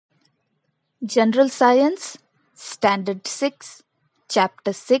General Science, Standard 6,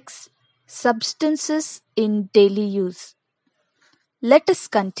 Chapter 6, Substances in Daily Use. Let us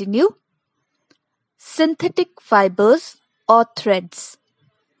continue. Synthetic fibers or threads.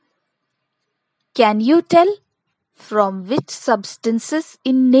 Can you tell from which substances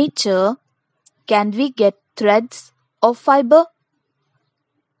in nature can we get threads or fiber?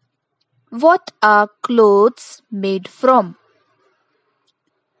 What are clothes made from?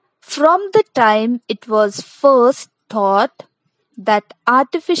 From the time it was first thought that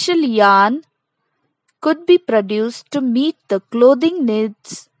artificial yarn could be produced to meet the clothing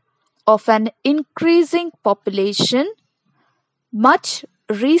needs of an increasing population, much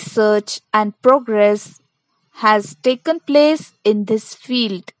research and progress has taken place in this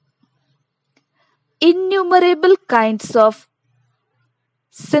field. Innumerable kinds of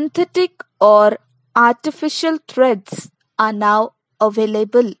synthetic or artificial threads are now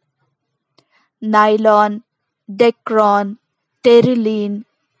available. Nylon, Dacron, Terylene,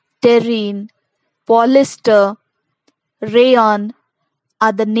 Terene, polyester, rayon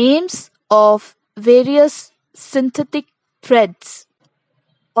are the names of various synthetic threads.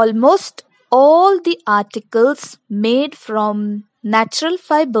 Almost all the articles made from natural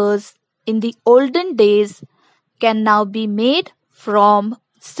fibers in the olden days can now be made from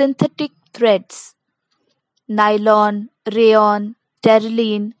synthetic threads. Nylon, rayon,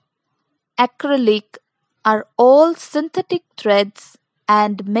 terylene, acrylic are all synthetic threads,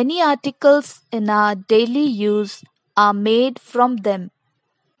 and many articles in our daily use are made from them.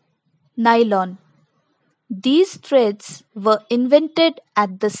 Nylon. These threads were invented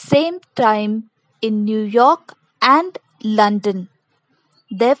at the same time in New York and London.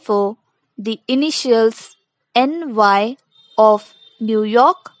 Therefore, the initials NY of New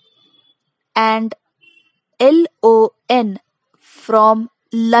York and LON from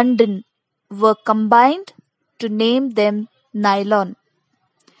London were combined to name them nylon.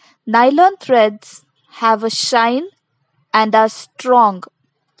 Nylon threads have a shine and are strong,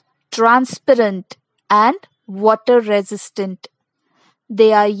 transparent, and water resistant.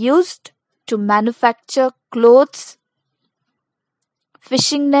 They are used to manufacture clothes,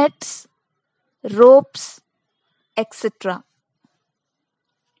 fishing nets, ropes, etc.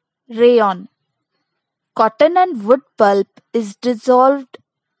 Rayon. Cotton and wood pulp is dissolved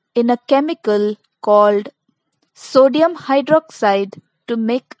in a chemical called sodium hydroxide to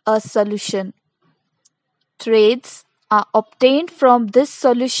make a solution. Threads are obtained from this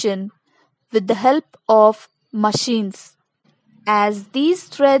solution with the help of machines. As these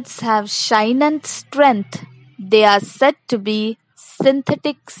threads have shine and strength, they are said to be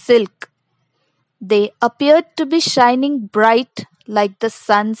synthetic silk. They appeared to be shining bright like the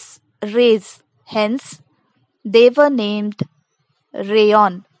sun's rays, hence they were named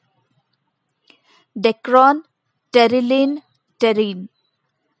rayon. Dacron, terylene, terene.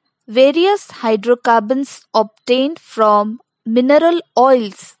 Various hydrocarbons obtained from mineral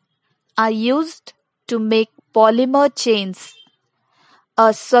oils are used to make polymer chains.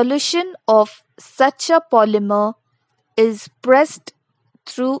 A solution of such a polymer is pressed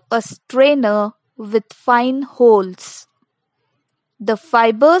through a strainer with fine holes. The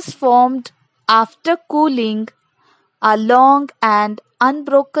fibers formed after cooling are long and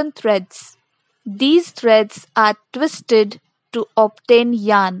unbroken threads. These threads are twisted to obtain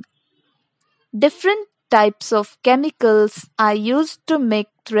yarn. Different types of chemicals are used to make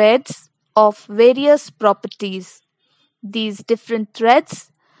threads of various properties. These different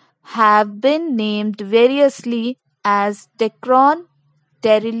threads have been named variously as Dacron,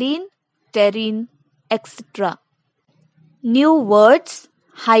 terylene, terene, etc. New words: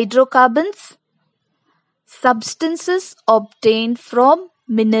 hydrocarbons, substances obtained from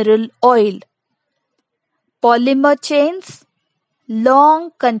mineral oil, polymer chains, long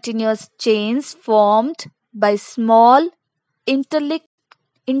continuous chains formed by small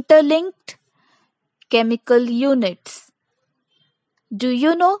interlinked chemical units. Do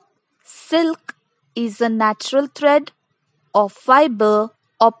you know silk is a natural thread or fiber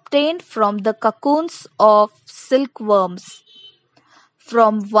obtained from the cocoons of silkworms?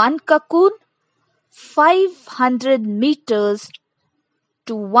 From one cocoon, 500 meters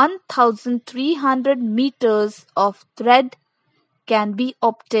to 1,300 meters of thread can be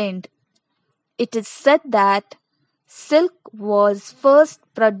obtained. It is said that silk was first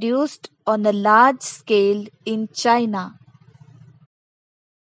produced on a large scale in China.